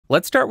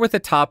Let's start with the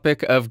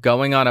topic of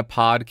going on a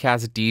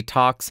podcast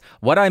detox.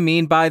 What I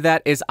mean by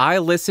that is I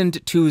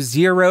listened to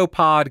 0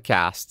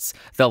 podcasts.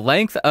 The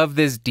length of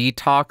this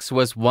detox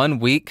was 1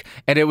 week,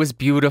 and it was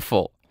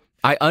beautiful.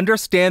 I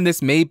understand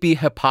this may be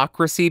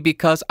hypocrisy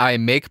because I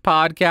make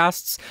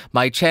podcasts.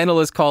 My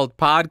channel is called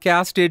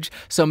Podcastage,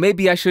 so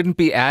maybe I shouldn't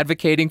be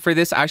advocating for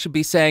this. I should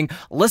be saying,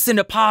 listen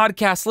to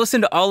podcasts,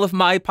 listen to all of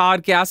my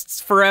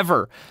podcasts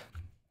forever.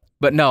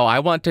 But no, I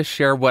want to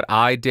share what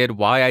I did,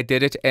 why I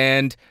did it,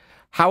 and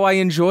how I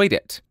enjoyed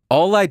it.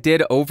 All I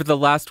did over the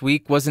last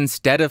week was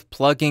instead of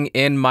plugging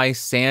in my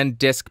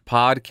SanDisk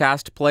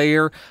podcast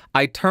player,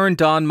 I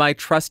turned on my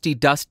trusty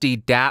dusty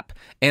DAP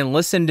and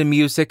listened to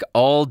music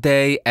all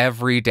day,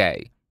 every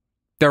day.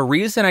 The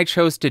reason I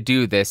chose to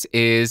do this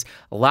is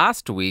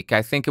last week,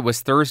 I think it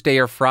was Thursday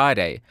or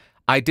Friday,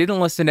 I didn't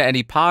listen to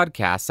any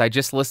podcasts, I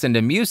just listened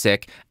to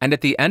music, and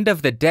at the end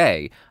of the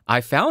day,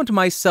 I found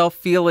myself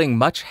feeling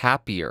much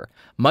happier,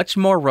 much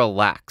more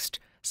relaxed.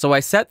 So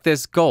I set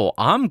this goal.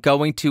 I'm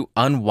going to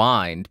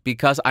unwind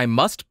because I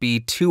must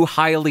be too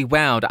highly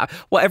wound.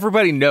 Well,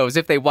 everybody knows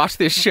if they watch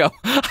this show,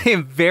 I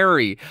am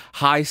very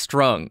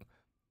high-strung.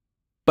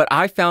 But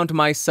I found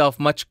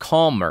myself much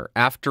calmer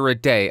after a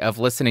day of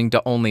listening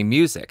to only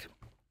music.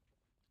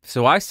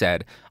 So I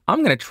said,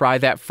 I'm going to try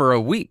that for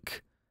a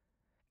week.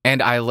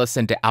 And I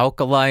listened to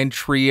Alkaline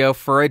Trio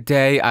for a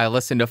day. I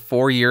listened to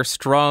 4 Year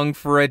Strong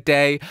for a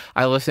day.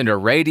 I listened to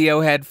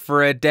Radiohead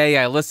for a day.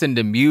 I listened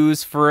to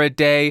Muse for a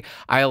day.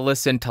 I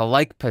listened to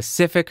Like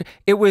Pacific.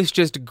 It was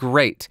just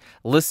great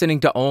listening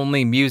to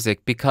only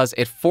music because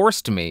it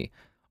forced me,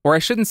 or I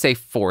shouldn't say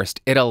forced,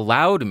 it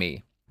allowed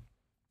me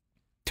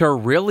to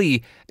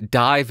really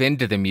dive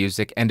into the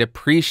music and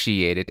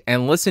appreciate it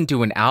and listen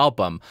to an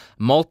album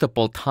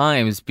multiple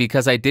times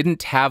because I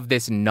didn't have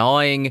this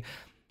gnawing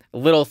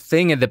little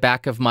thing in the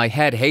back of my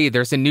head. Hey,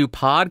 there's a new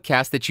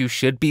podcast that you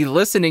should be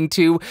listening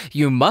to.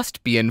 You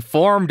must be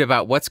informed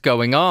about what's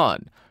going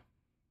on.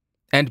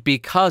 And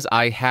because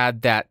I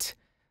had that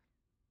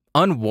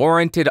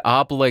unwarranted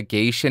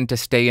obligation to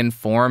stay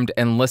informed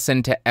and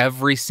listen to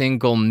every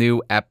single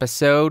new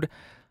episode,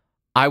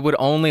 I would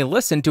only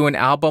listen to an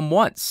album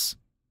once.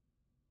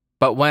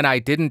 But when I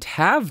didn't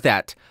have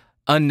that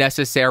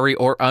unnecessary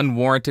or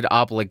unwarranted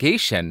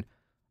obligation,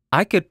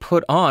 I could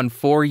put on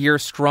 4 Year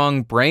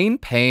Strong Brain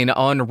Pain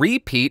on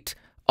repeat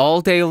all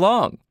day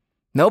long.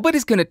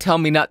 Nobody's going to tell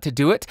me not to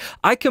do it.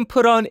 I can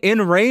put on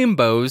In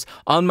Rainbows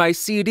on my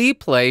CD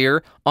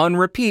player on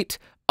repeat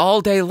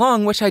all day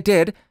long, which I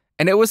did,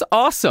 and it was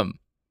awesome.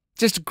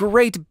 Just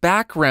great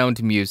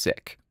background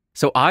music.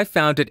 So I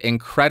found it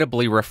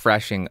incredibly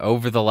refreshing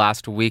over the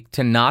last week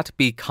to not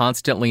be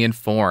constantly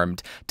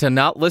informed, to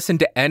not listen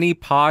to any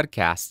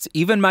podcasts,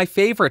 even my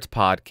favorite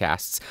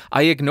podcasts.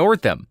 I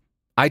ignored them.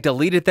 I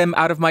deleted them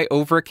out of my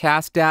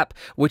Overcast app,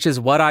 which is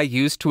what I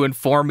use to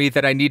inform me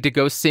that I need to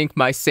go sync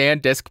my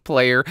SanDisk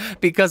player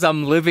because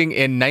I'm living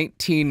in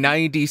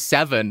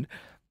 1997,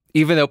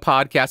 even though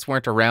podcasts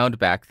weren't around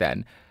back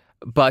then.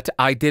 But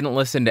I didn't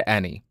listen to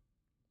any.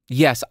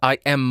 Yes, I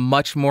am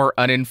much more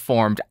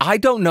uninformed. I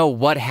don't know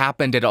what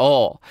happened at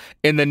all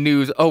in the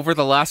news over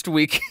the last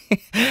week.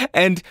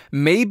 And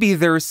maybe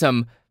there's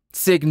some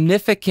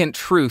significant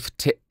truth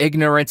to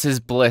ignorance is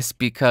bliss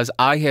because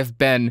I have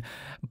been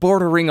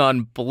bordering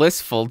on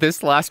blissful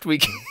this last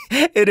week.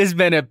 It has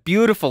been a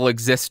beautiful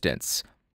existence.